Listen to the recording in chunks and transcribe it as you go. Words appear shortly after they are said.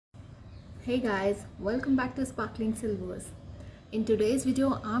Hey guys, welcome back to SparklingSilvers. In today's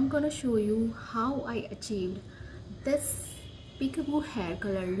video, I'm gonna show you how I achieved this peekaboo hair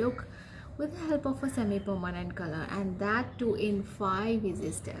color look with the help of a semi-permanent color, and that too in 5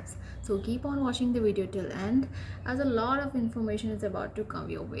 easy steps. So keep on watching the video till end, as a lot of information is about to come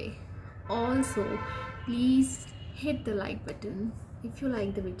your way. Also, please hit the like button if you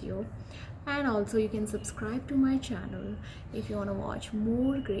like the video, and also you can subscribe to my channel if you want to watch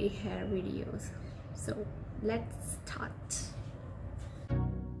more gray hair videos. So let's start.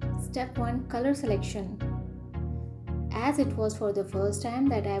 Step 1, color selection. As it was for the first time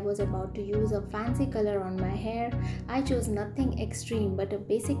that I was about to use a fancy color on my hair, I chose nothing extreme but a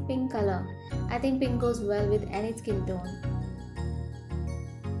basic pink color. I think pink goes well with any skin tone.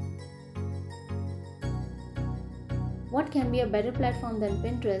 What can be a better platform than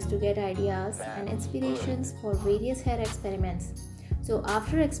Pinterest to get ideas and inspirations for various hair experiments? So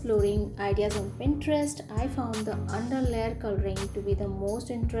after exploring ideas on Pinterest, I found the underlayer coloring to be the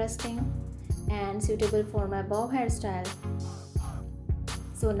most interesting and suitable for my bob hairstyle.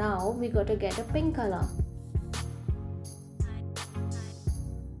 So now we got to get a pink color.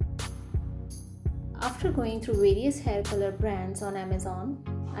 After going through various hair color brands on Amazon,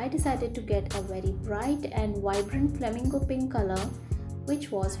 I decided to get a very bright and vibrant flamingo pink color,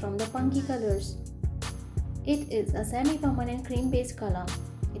 which was from the Punky Colors. It is a semi-permanent cream-based color.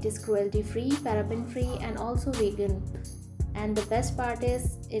 It is cruelty-free, paraben-free, and also vegan. And the best part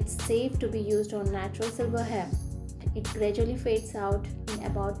is, it's safe to be used on natural silver hair. It gradually fades out in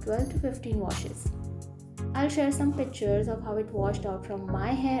about 12 to 15 washes. I'll share some pictures of how it washed out from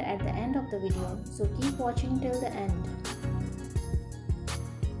my hair at the end of the video, so keep watching till the end.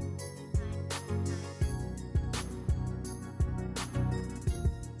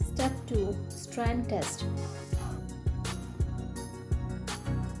 Step 2, strand test.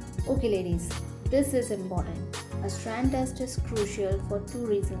 Okay ladies, this is important. A strand test is crucial for 2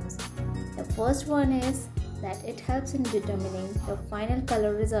 reasons. The first one is that it helps in determining the final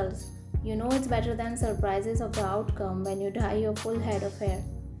color results. You know it's better than surprises of the outcome when you dye your full head of hair.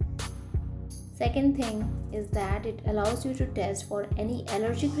 Second thing is that it allows you to test for any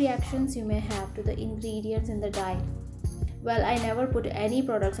allergic reactions you may have to the ingredients in the dye. Well, I never put any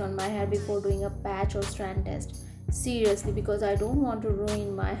products on my hair before doing a patch or strand test. Seriously, because I don't want to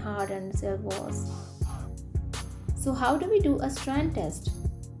ruin my heart and cell walls. So how do we do a strand test?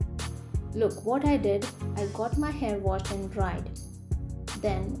 Look what I did. I got my hair washed and dried.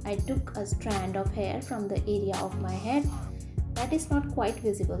 Then I took a strand of hair from the area of my head that is not quite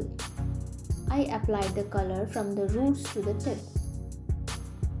visible. I applied the color from the roots to the tip.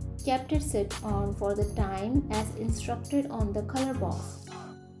 Kept it sit on for the time as instructed on the color box.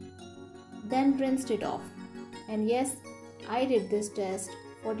 Then rinsed it off. And yes, I did this test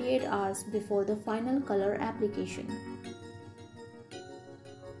 48 hours before the final color application.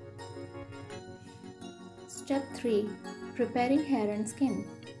 Step 3. Preparing hair and skin.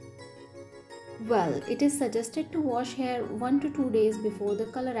 Well, it is suggested to wash hair 1 to 2 days before the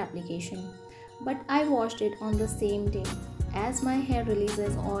color application, but I washed it on the same day, as my hair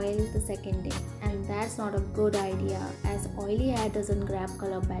releases oil the second day, and that's not a good idea as oily hair doesn't grab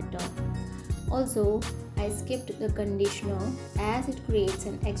color better. Also, I skipped the conditioner as it creates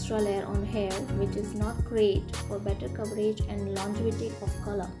an extra layer on hair, which is not great for better coverage and longevity of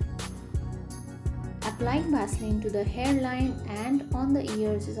color. Applying Vaseline to the hairline and on the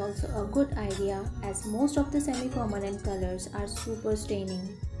ears is also a good idea, as most of the semi-permanent colors are super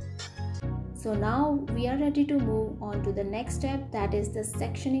staining. So now we are ready to move on to the next step, that is the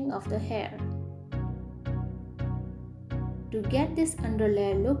sectioning of the hair. To get this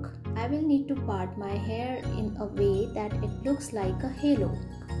underlayer look, I will need to part my hair in a way that it looks like a halo.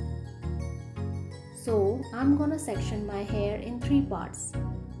 So I'm gonna section my hair in 3 parts.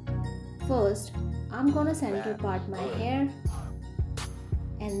 First, I'm gonna center part my hair,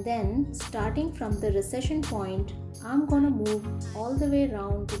 and then starting from the recession point, I'm gonna move all the way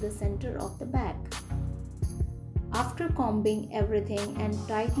around to the center of the back. After combing everything and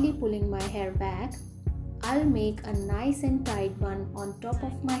tightly pulling my hair back, I'll make a nice and tight bun on top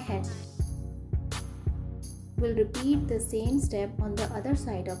of my head. We'll repeat the same step on the other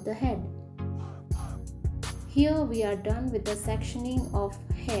side of the head. Here we are done with the sectioning of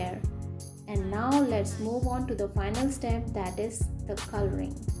hair. And now let's move on to the final step, that is the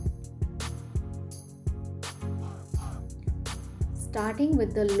coloring. Starting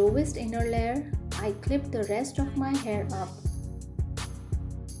with the lowest inner layer, I clip the rest of my hair up.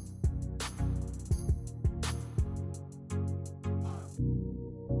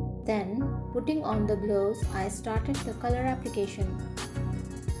 Then, putting on the gloves, I started the color application.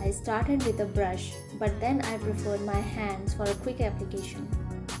 I started with a brush, but then I preferred my hands for a quick application.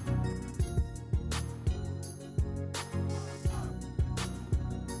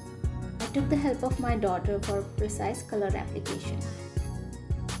 I took the help of my daughter for precise color application.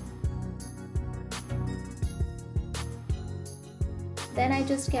 Then I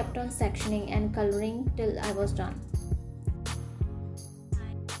just kept on sectioning and coloring till I was done.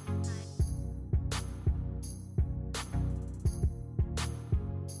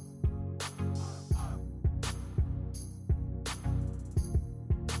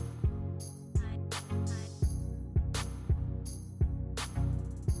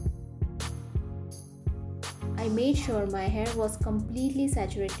 I made sure my hair was completely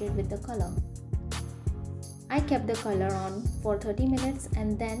saturated with the color. I kept the color on for 30 minutes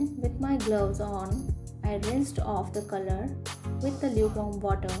and then with my gloves on, I rinsed off the color with the lukewarm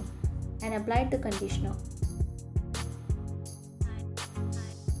water and applied the conditioner.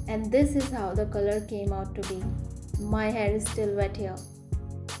 And this is how the color came out to be. My hair is still wet here.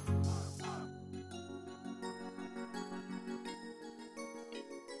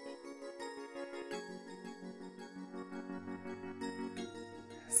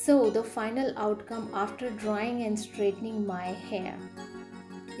 So the final outcome after drying and straightening my hair.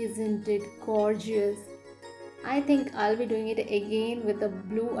 Isn't it gorgeous? I think I'll be doing it again with a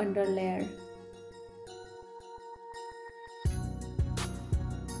blue underlayer.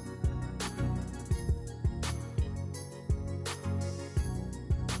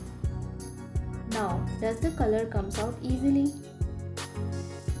 Now, does the color comes out easily?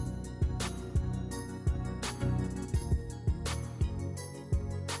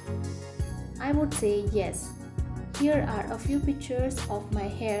 I would say yes. Here are a few pictures of my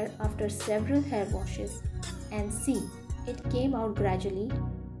hair after several hair washes, and see, it came out gradually.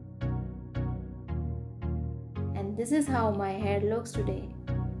 And this is how my hair looks today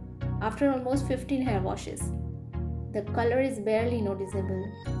after almost 15 hair washes. The color is barely noticeable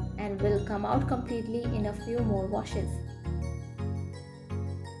and will come out completely in a few more washes.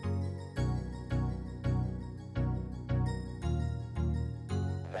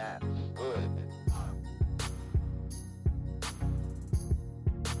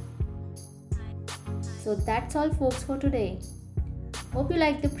 So that's all folks for today. Hope you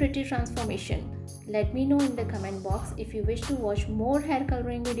like the pretty transformation. Let me know in the comment box if you wish to watch more hair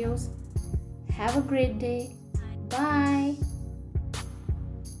coloring videos. Have a great day. Bye.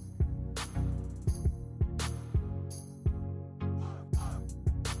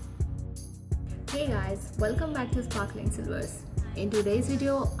 Hey guys, welcome back to Sparkling Silvers. In today's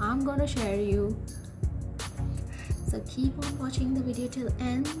video, I'm gonna share you. So keep on watching the video till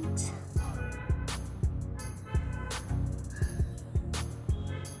end.